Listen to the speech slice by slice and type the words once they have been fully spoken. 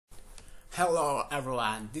Hello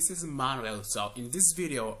everyone, this is Manuel. So in this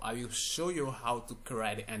video I will show you how to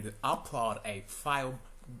create and upload a file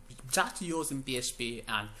just using PHP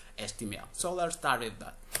and HTML. So let's start with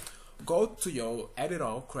that. Go to your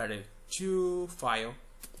editor, create a new file.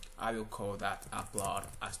 I will call that upload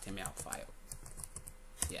HTML file.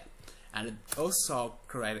 Yeah, and also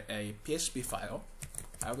create a PHP file.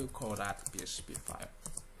 I will call that PHP file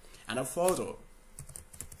and a folder.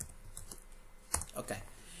 Okay.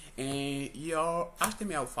 In your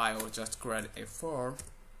HTML file, just create a form.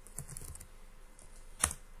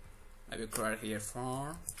 I will create here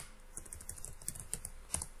form,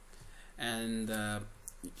 and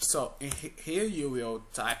so here you will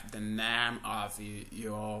type the name of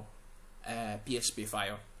your PHP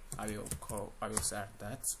file. I will set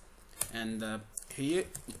that, and here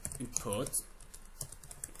input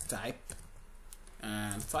type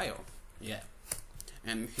and file. Yeah.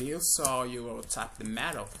 And here so you will type the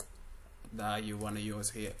method that you want to use.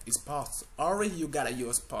 Here is post. Already you gotta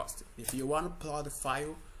use post. If you want to upload the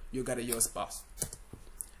file, you gotta use post.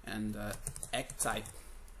 And egg type,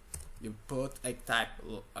 you put egg type,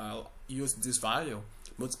 use this value,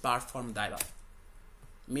 multiple form data.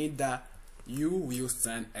 Mean that you will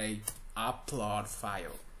send a upload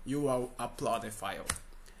file. You will upload a file,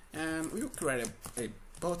 and we will create a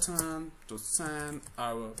button to send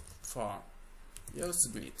our form. You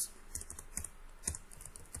submit.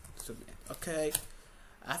 Okay.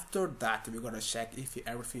 After that, we're gonna check if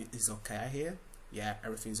everything is okay here. Yeah,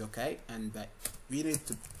 everything is okay, and we need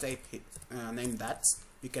to take it, name that.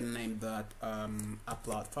 We can name that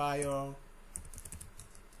upload file.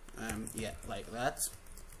 Yeah, like that.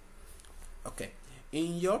 Okay.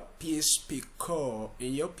 In your PHP code,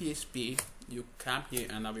 you come here,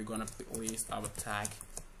 and now we're gonna list our tag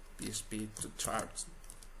PHP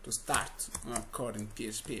to start coding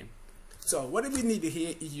PHP. So what we need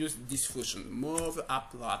here is use this function, move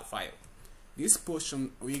upload file. This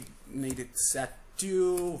function we need to set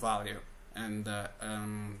two value, and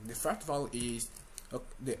the first value is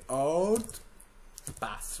the old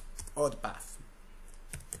path,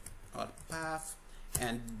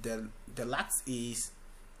 and the last is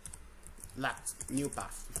new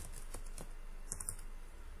path.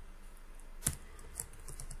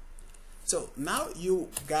 So now you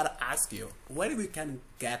gotta ask you where we can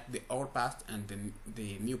get the old path and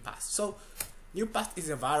the new path. So new path is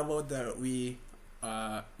a variable that we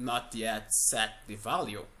not yet set the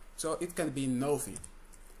value, so it can be nothing.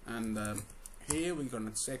 And here we're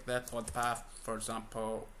gonna check that old path, for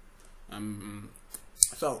example.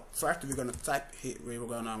 So first we're gonna type here, we're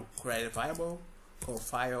gonna create a variable called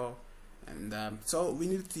file, and so we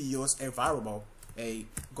need to use a variable, a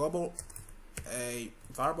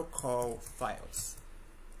variable called files,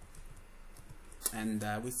 and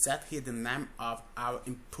we set here the name of our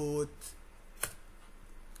input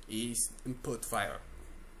is input file.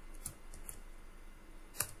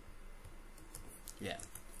 Yeah,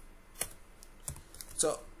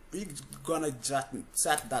 so we're gonna just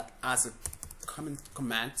set that as a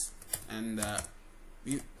command, and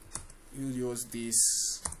we will use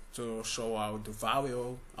this to show out the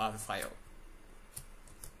value of the file.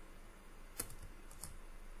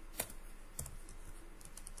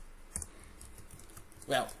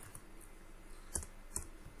 Well,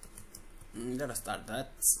 let us start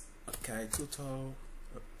that. Okay, tutorial.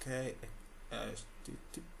 Okay,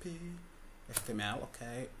 HTTP, HTML.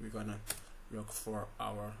 Okay, we're gonna look for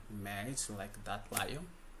our image like that lion.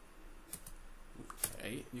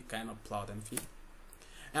 Okay, you can upload anything,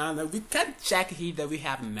 and we can check here that we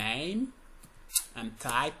have name and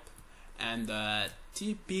type and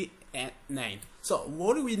TP and name. So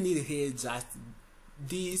what do we need here? Just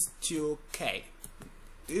these two K.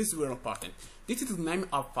 This is very important. This is the name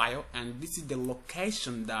of file, and this is the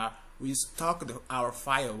location that we stocked our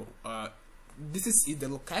file. This is the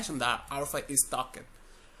location that our file is stocked.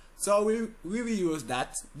 So we will use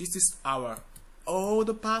that. This is our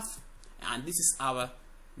old path, and this is our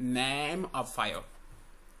name of file.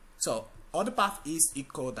 So old path is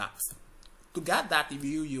equal that. To get that, we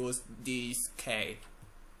will use this K.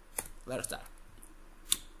 Let's start.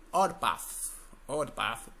 Old path.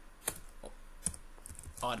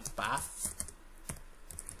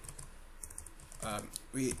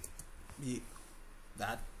 We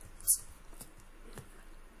that.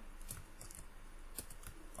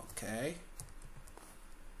 Okay,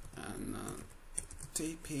 and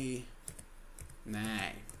TP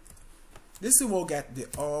name. This will get the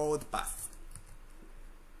old path.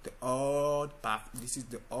 This is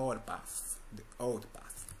the old path.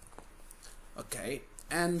 Okay,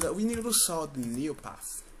 and we need to show the new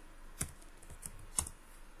path.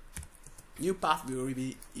 new path will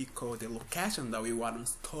be equal the location that we want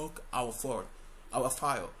to stock our file.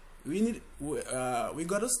 We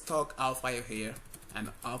gotta stock our file here and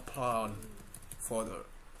upload folder.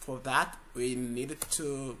 For that, we needed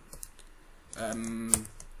to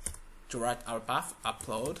write our path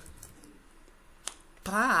upload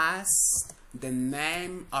plus the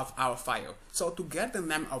name of our file. So to get the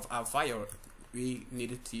name of our file, we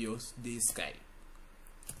needed to use this guy.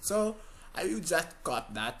 So I will just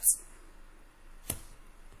cut that,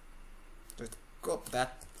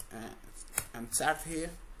 and start here,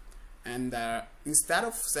 and instead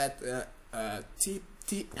of set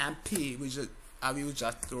TMP, I will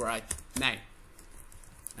just write name,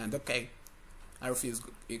 and okay, everything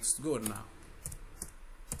is good now.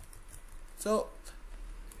 So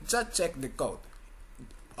just check the code.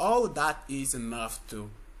 All that is enough to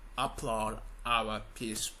upload our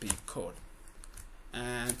PHP code.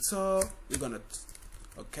 And so we're gonna,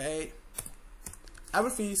 okay,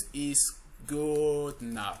 everything is good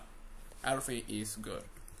now. Everything is good.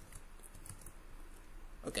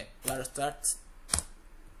 Okay, let's start.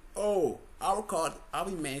 Oh, our code, our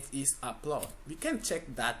image is upload. We can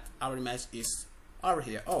check that our image is over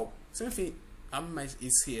here. Oh, something, our image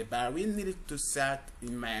is here, but we needed to set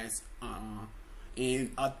image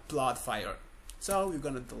in upload file. So we're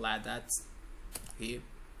gonna delete that here,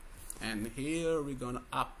 and here we're gonna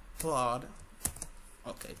upload.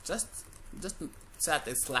 Okay, just set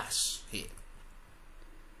a slash here.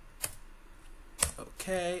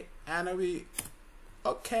 Okay, and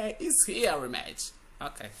okay, it's here our image.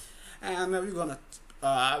 Okay, and we're gonna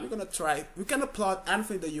try. We can upload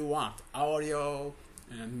anything that you want, audio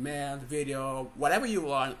and mail, video, whatever you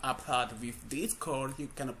want. Upload with this code. You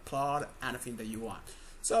can upload anything that you want.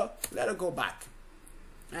 So let's go back,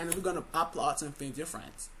 and we're gonna upload something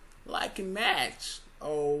different, like image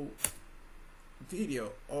or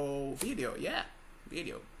video. Yeah,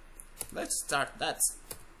 video. Let's start that.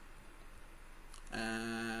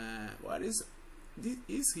 What is this?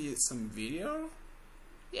 Is here some video?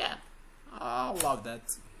 Yeah, I love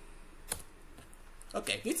that.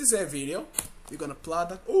 Okay, this is a video. We're gonna upload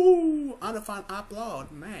that. Ooh, undefined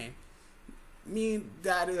upload, man.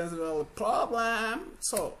 That is a problem.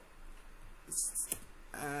 So,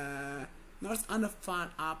 not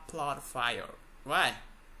undefined upload file. Why?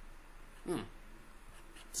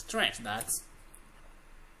 Strange that.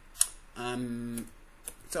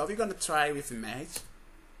 So we're gonna try with image.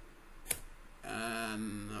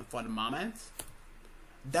 For the moment.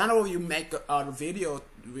 Then you make a video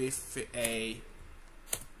with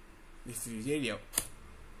video.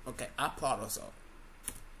 Okay, upload also.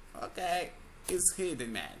 Okay, it's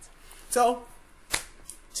hidden, man. So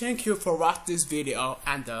thank you for watching this video,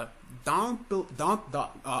 and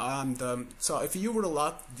so if you would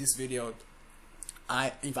love this video,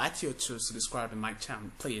 I invite you to subscribe to my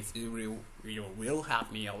channel, please. It will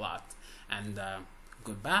help me a lot. And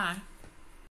goodbye.